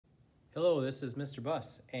Hello, this is Mr.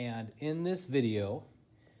 Buss, and in this video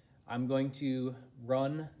I'm going to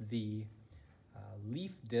run the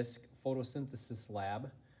leaf disc photosynthesis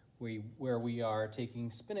lab where we are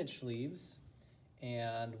taking spinach leaves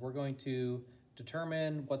and we're going to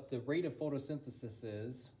determine what the rate of photosynthesis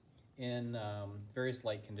is in various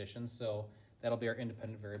light conditions. So that'll be our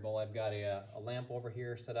independent variable. I've got a lamp over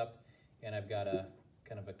here set up, and I've got a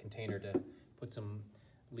kind of a container to put some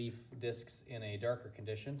leaf discs in a darker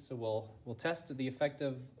condition. So we'll test the effect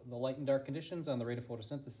of the light and dark conditions on the rate of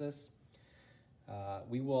photosynthesis.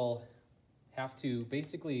 We will have to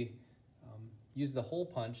basically use the hole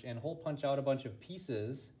punch and hole punch out a bunch of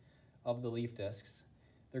pieces of the leaf discs.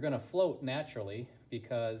 They're going to float naturally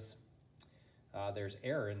because there's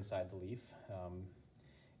air inside the leaf.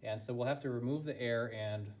 And so we'll have to remove the air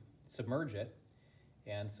and submerge it.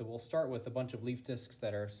 And so we'll start with a bunch of leaf discs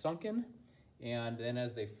that are sunken, and then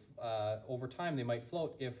as they, over time, they might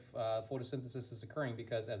float if photosynthesis is occurring,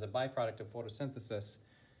 because as a byproduct of photosynthesis,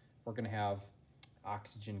 we're going to have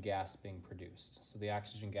oxygen gas being produced. So the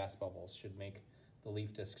oxygen gas bubbles should make the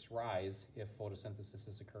leaf discs rise if photosynthesis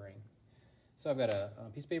is occurring. So I've got a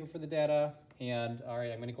piece of paper for the data, and all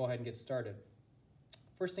right, I'm going to go ahead and get started.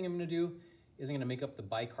 First thing I'm going to do is I'm going to make up the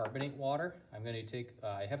bicarbonate water. I'm going to take,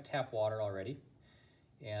 I have tap water already,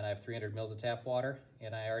 and I have 300 mils of tap water,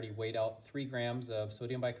 and I already weighed out 3 grams of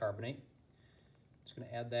sodium bicarbonate. Just going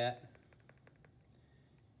to add that.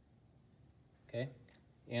 Okay,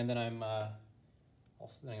 and then I'm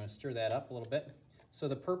going to stir that up a little bit. So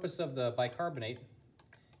the purpose of the bicarbonate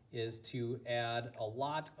is to add a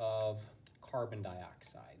lot of carbon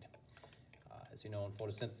dioxide. As you know, in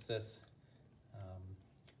photosynthesis,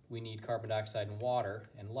 we need carbon dioxide and water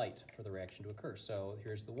and light for the reaction to occur. So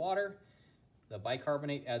here's the water. The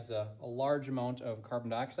bicarbonate adds a large amount of carbon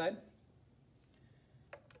dioxide.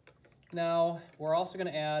 Now, we're also going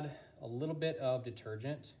to add a little bit of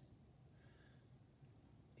detergent.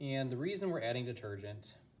 And the reason we're adding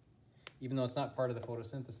detergent, even though it's not part of the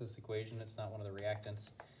photosynthesis equation, it's not one of the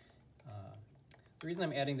reactants, the reason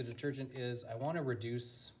I'm adding the detergent is I want to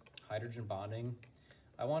reduce hydrogen bonding.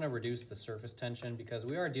 I want to reduce the surface tension, because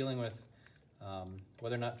we are dealing with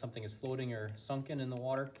whether or not something is floating or sunken in the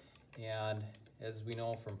water. And as we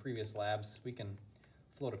know from previous labs, we can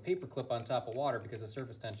float a paper clip on top of water because of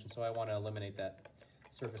surface tension. So I want to eliminate that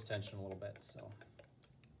surface tension a little bit. So,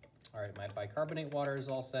 all right, my bicarbonate water is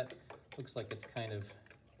all set. Looks like it's kind of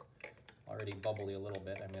already bubbly a little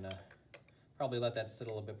bit. I'm gonna probably let that sit a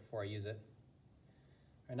little bit before I use it.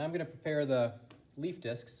 All right, now I'm gonna prepare the leaf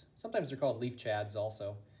discs. Sometimes they're called leaf chads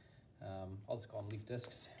also. I'll just call them leaf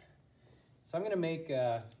discs. So I'm gonna make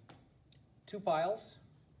 2 piles.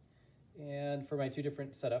 And for my 2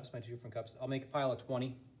 different setups, my 2 different cups, I'll make a pile of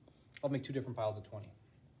 20. I'll make 2 different piles of 20.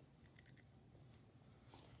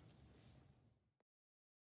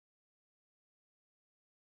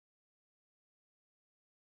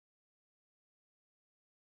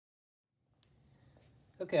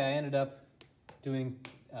 Okay, I ended up doing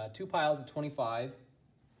 2 piles of 25.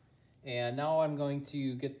 And now I'm going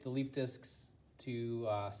to get the leaf discs to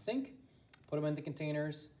sink, put them in the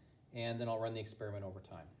containers, and then I'll run the experiment over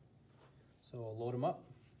time. So I'll load them up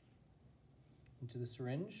into the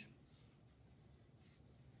syringe.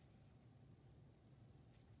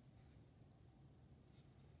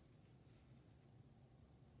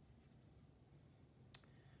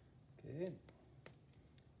 Okay,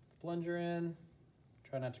 plunger in,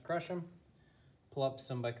 try not to crush them. Pull up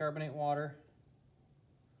some bicarbonate water.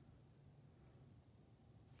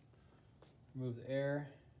 Remove the air.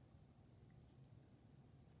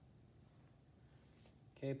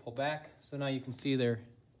 Okay, pull back. So now you can see they're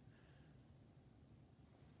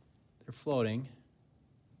floating,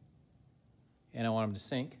 and I want them to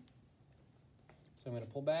sink. So I'm going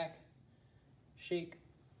to pull back, shake,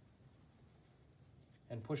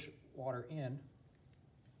 and push water in.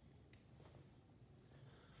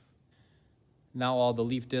 Now all the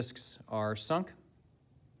leaf discs are sunk.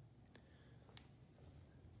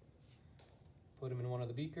 Put them in one of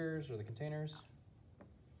the beakers or the containers.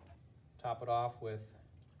 Top it off with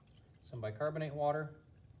some bicarbonate water.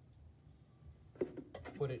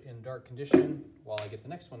 Put it in dark condition while I get the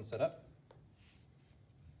next one set up.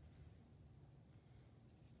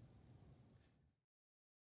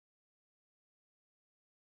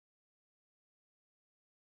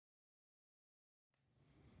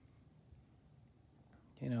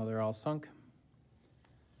 Okay, now they're all sunk.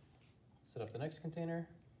 Set up the next container.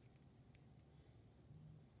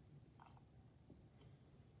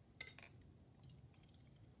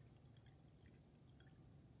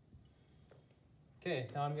 Okay,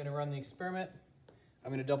 now I'm going to run the experiment. I'm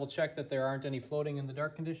going to double check that there aren't any floating in the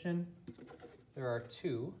dark condition. There are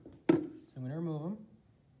 2, so I'm going to remove them.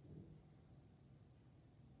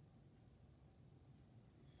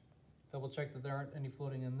 Double check that there aren't any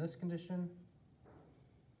floating in this condition.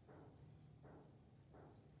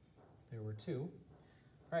 There were 2. All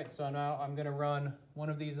right, so now I'm going to run one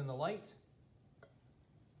of these in the light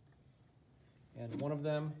and one of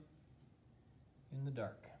them in the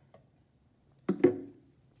dark. There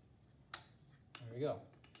we go.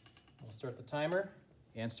 We'll start the timer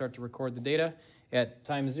and start to record the data. At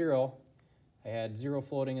time 0, I had 0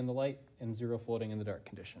 floating in the light and 0 floating in the dark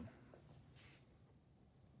condition.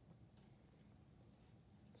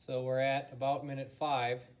 So we're at about minute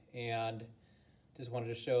 5, and just wanted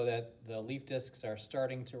to show that the leaf discs are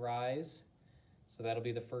starting to rise. So that'll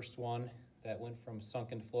be the first one that went from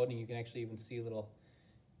sunken to floating. You can actually even see little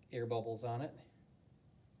air bubbles on it.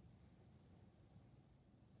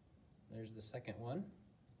 There's the second one.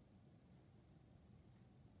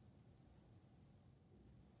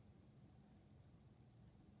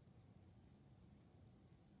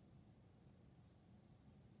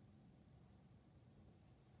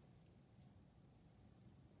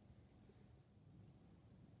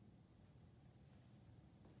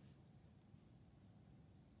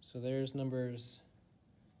 So there's numbers,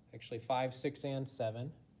 actually 5, 6, and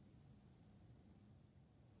 7.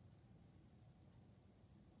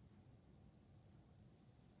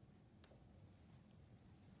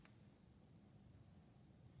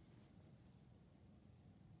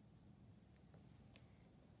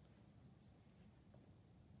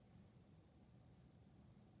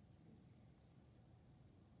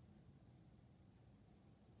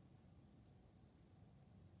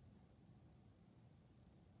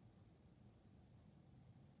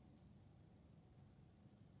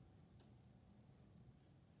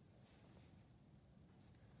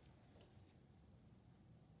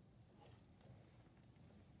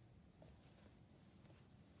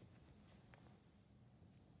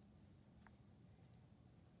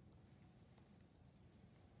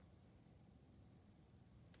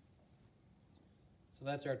 So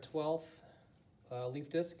that's our 12th leaf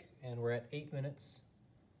disc, and we're at 8 minutes.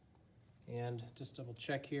 And just double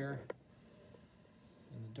check here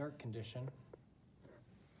in the dark condition.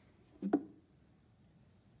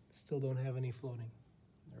 Still don't have any floating.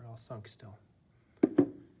 They're all sunk still.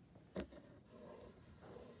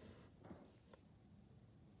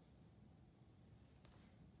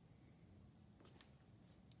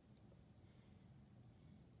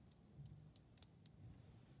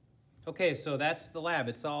 Okay, so that's the lab.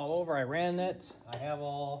 It's all over. I ran it. I have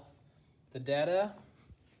all the data.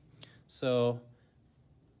 So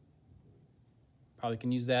probably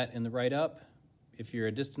can use that in the write-up. If you're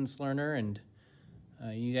a distance learner and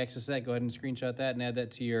you need access to that, go ahead and screenshot that and add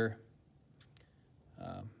that to your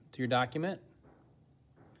document.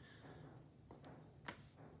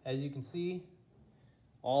 As you can see,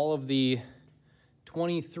 all of the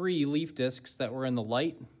 23 leaf discs that were in the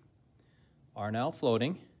light are now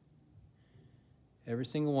floating. Every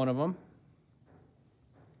single one of them,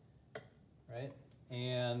 right?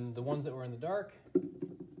 And the ones that were in the dark,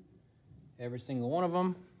 every single one of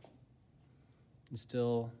them is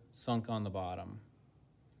still sunk on the bottom.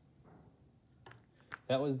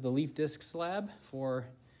 That was the leaf discs lab for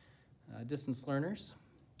distance learners.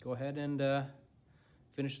 Go ahead and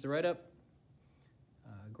finish the write-up.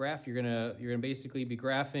 Graph. You're gonna basically be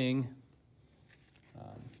graphing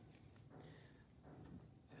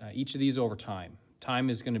each of these over time.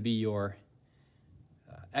 Time is going to be your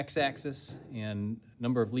x-axis, and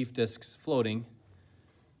number of leaf discs floating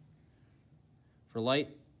for light,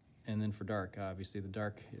 and then for dark. Obviously the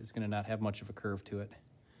dark is going to not have much of a curve to it.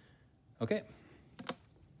 Okay.